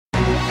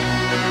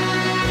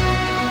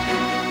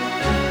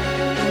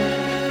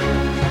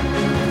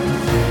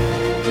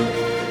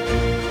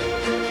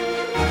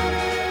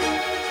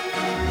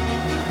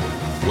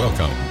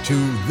to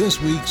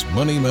this week's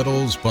Money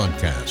Metals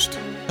podcast,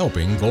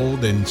 helping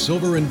gold and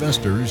silver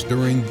investors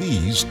during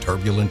these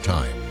turbulent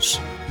times.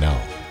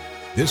 Now,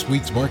 this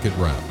week's market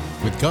wrap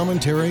with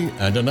commentary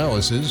and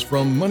analysis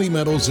from Money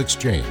Metals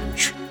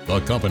Exchange, the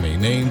company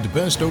named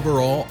Best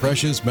Overall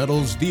Precious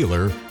Metals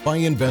Dealer by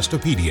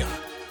Investopedia.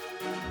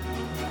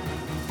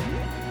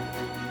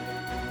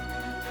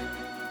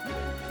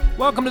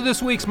 Welcome to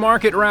this week's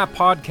Market Wrap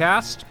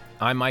podcast.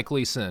 I'm Mike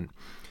Leeson.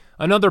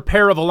 Another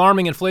pair of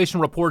alarming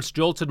inflation reports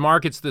jolted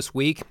markets this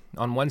week.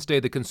 On Wednesday,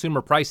 the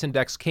Consumer Price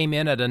Index came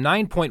in at a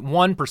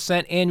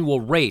 9.1%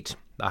 annual rate.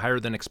 The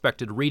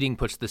higher-than-expected reading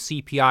puts the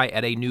CPI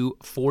at a new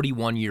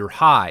 41-year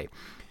high.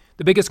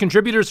 The biggest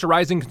contributors to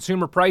rising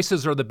consumer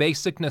prices are the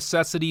basic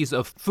necessities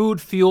of food,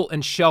 fuel,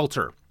 and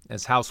shelter.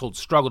 As households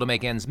struggle to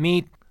make ends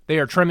meet, they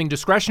are trimming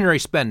discretionary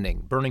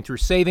spending, burning through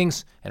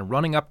savings, and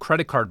running up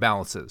credit card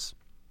balances.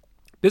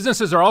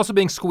 Businesses are also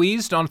being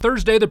squeezed. On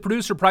Thursday, the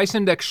Producer Price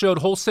Index showed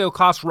wholesale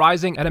costs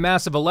rising at a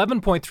massive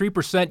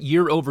 11.3%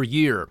 year over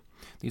year.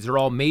 These are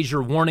all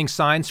major warning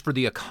signs for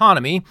the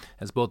economy,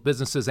 as both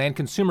businesses and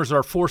consumers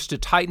are forced to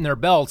tighten their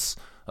belts.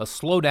 A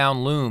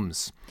slowdown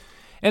looms.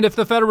 And if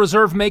the Federal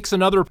Reserve makes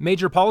another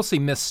major policy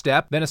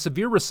misstep, then a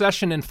severe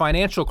recession and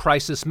financial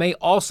crisis may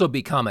also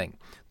be coming.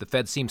 The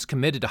Fed seems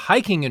committed to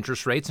hiking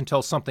interest rates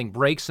until something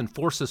breaks and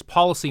forces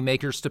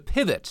policymakers to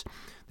pivot.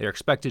 They're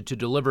expected to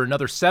deliver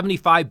another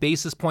 75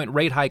 basis point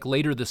rate hike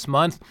later this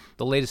month.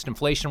 The latest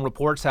inflation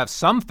reports have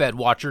some Fed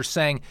watchers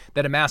saying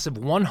that a massive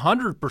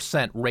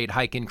 100% rate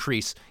hike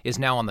increase is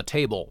now on the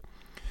table.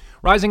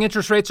 Rising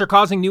interest rates are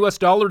causing the U.S.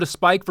 dollar to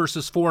spike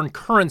versus foreign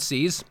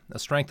currencies. A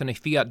strengthening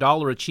fiat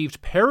dollar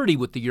achieved parity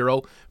with the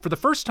euro for the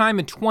first time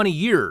in 20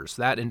 years.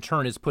 That, in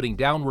turn, is putting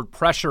downward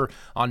pressure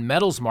on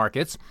metals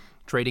markets.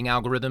 Trading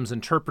algorithms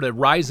interpret a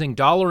rising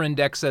dollar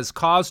index as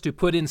cause to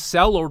put in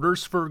sell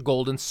orders for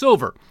gold and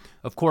silver.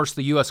 Of course,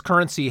 the U.S.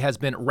 currency has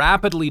been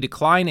rapidly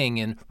declining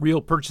in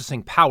real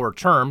purchasing power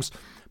terms.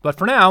 But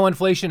for now,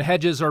 inflation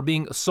hedges are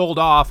being sold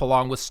off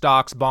along with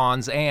stocks,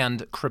 bonds,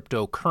 and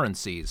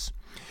cryptocurrencies.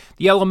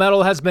 The yellow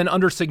metal has been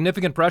under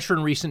significant pressure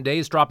in recent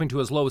days, dropping to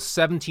as low as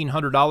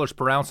 $1,700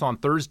 per ounce on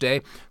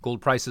Thursday.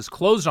 Gold prices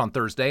closed on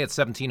Thursday at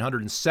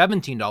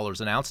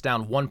 $1,717 an ounce,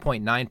 down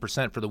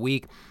 1.9% for the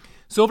week.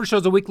 Silver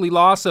shows a weekly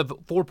loss of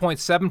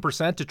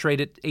 4.7% to trade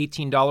at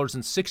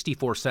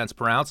 $18.64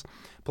 per ounce.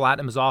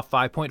 Platinum is off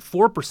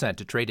 5.4%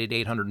 to trade at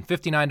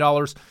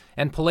 $859.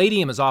 And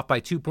palladium is off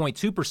by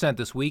 2.2%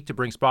 this week to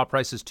bring spot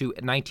prices to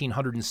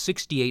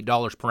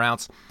 $1,968 per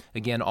ounce.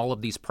 Again, all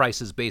of these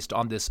prices based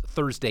on this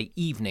Thursday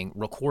evening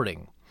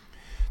recording.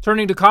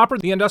 Turning to copper,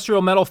 the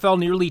industrial metal fell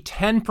nearly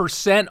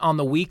 10% on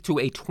the week to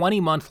a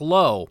 20-month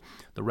low.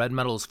 The red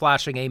metal is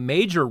flashing a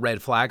major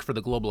red flag for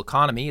the global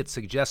economy. It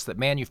suggests that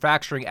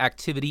manufacturing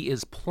activity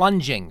is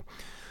plunging.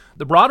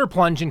 The broader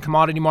plunge in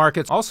commodity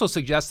markets also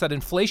suggests that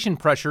inflation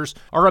pressures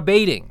are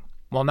abating.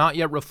 While not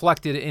yet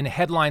reflected in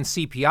headline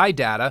CPI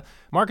data,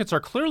 markets are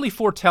clearly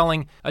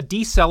foretelling a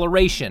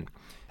deceleration.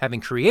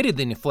 Having created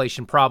the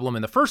inflation problem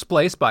in the first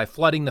place by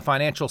flooding the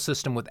financial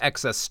system with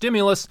excess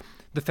stimulus,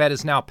 the Fed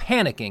is now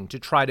panicking to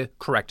try to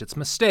correct its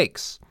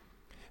mistakes.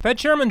 Fed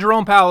Chairman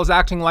Jerome Powell is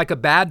acting like a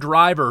bad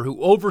driver who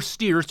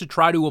oversteers to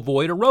try to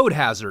avoid a road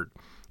hazard.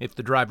 If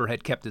the driver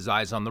had kept his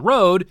eyes on the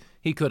road,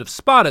 he could have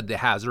spotted the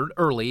hazard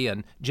early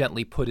and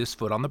gently put his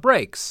foot on the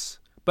brakes.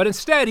 But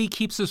instead, he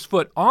keeps his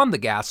foot on the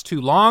gas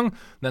too long,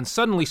 then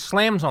suddenly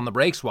slams on the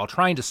brakes while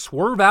trying to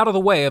swerve out of the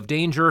way of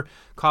danger,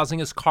 causing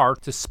his car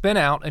to spin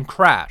out and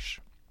crash.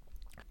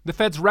 The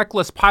Fed's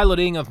reckless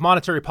piloting of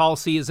monetary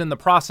policy is in the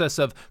process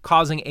of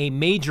causing a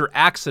major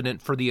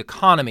accident for the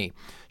economy.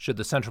 Should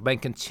the central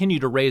bank continue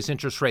to raise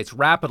interest rates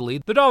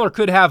rapidly, the dollar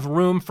could have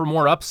room for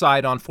more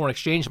upside on foreign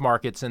exchange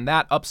markets, and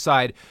that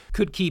upside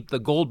could keep the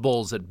gold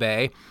bulls at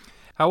bay.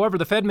 However,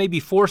 the Fed may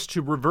be forced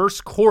to reverse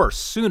course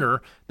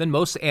sooner than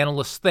most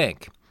analysts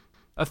think.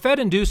 A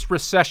Fed-induced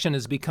recession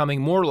is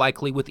becoming more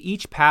likely with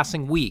each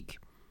passing week.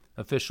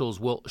 Officials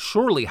will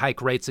surely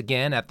hike rates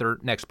again at their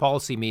next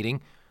policy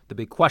meeting. The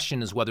big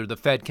question is whether the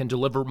Fed can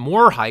deliver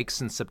more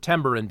hikes in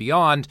September and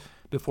beyond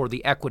before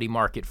the equity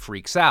market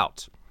freaks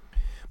out.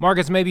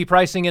 Markets may be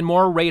pricing in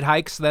more rate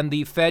hikes than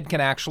the Fed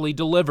can actually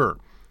deliver.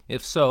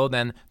 If so,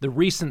 then the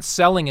recent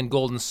selling in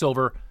gold and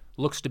silver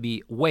looks to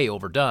be way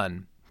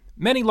overdone.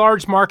 Many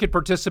large market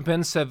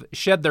participants have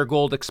shed their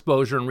gold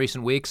exposure in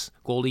recent weeks.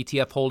 Gold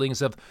ETF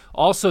holdings have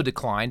also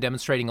declined,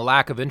 demonstrating a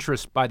lack of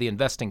interest by the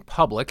investing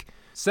public.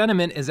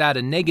 Sentiment is at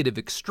a negative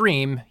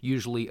extreme,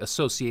 usually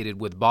associated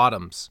with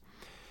bottoms.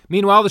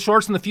 Meanwhile, the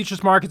shorts in the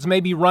futures markets may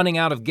be running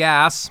out of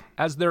gas.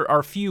 As there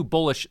are few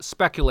bullish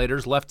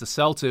speculators left to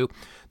sell to,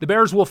 the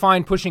bears will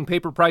find pushing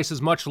paper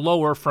prices much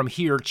lower from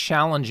here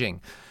challenging.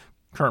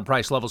 Current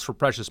price levels for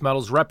precious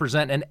metals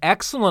represent an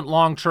excellent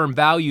long-term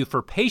value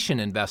for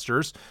patient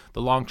investors.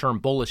 The long-term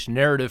bullish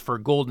narrative for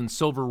gold and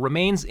silver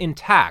remains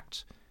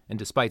intact. And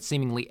despite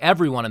seemingly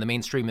everyone in the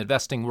mainstream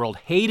investing world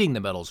hating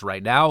the metals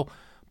right now,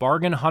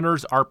 bargain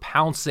hunters are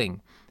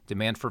pouncing.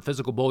 Demand for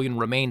physical bullion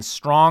remains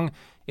strong.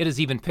 It has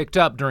even picked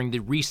up during the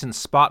recent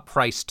spot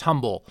price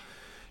tumble.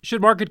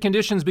 Should market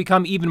conditions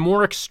become even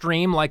more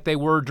extreme like they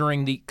were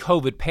during the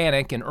COVID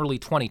panic in early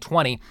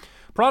 2020,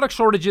 product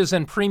shortages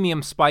and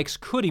premium spikes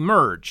could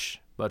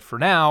emerge. But for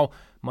now,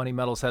 Money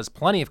Metals has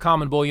plenty of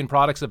common bullion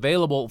products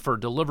available for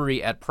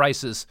delivery at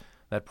prices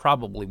that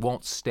probably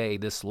won't stay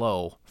this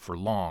low for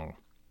long.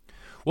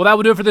 Well, that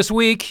will do it for this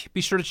week.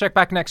 Be sure to check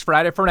back next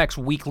Friday for our next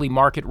weekly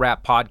Market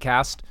Wrap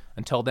podcast.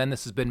 Until then,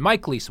 this has been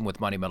Mike Leeson with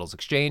Money Metals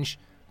Exchange.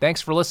 Thanks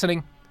for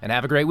listening, and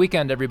have a great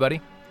weekend, everybody.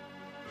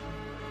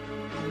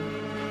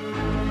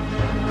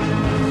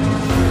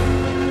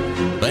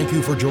 Thank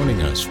you for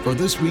joining us for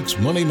this week's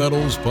Money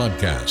Metals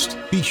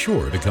podcast. Be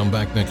sure to come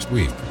back next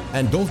week.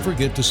 And don't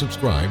forget to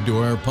subscribe to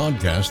our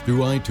podcast through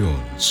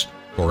iTunes.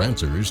 For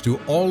answers to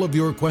all of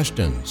your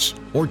questions,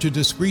 or to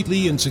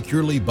discreetly and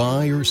securely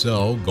buy or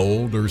sell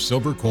gold or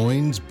silver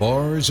coins,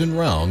 bars, and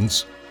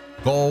rounds,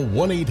 call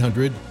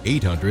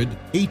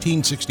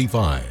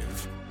 1-800-800-1865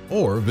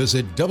 or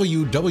visit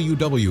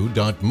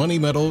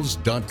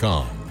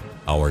www.moneymetals.com.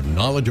 Our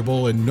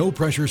knowledgeable and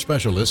no-pressure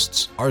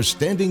specialists are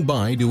standing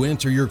by to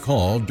answer your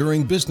call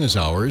during business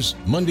hours,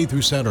 Monday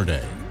through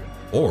Saturday.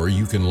 Or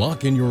you can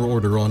lock in your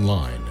order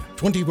online,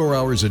 24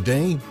 hours a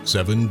day,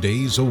 7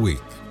 days a week.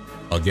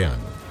 Again,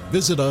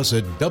 visit us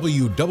at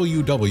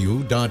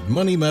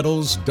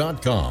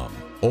www.moneymetals.com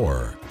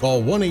or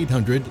call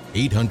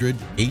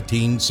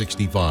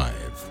 1-800-800-1865.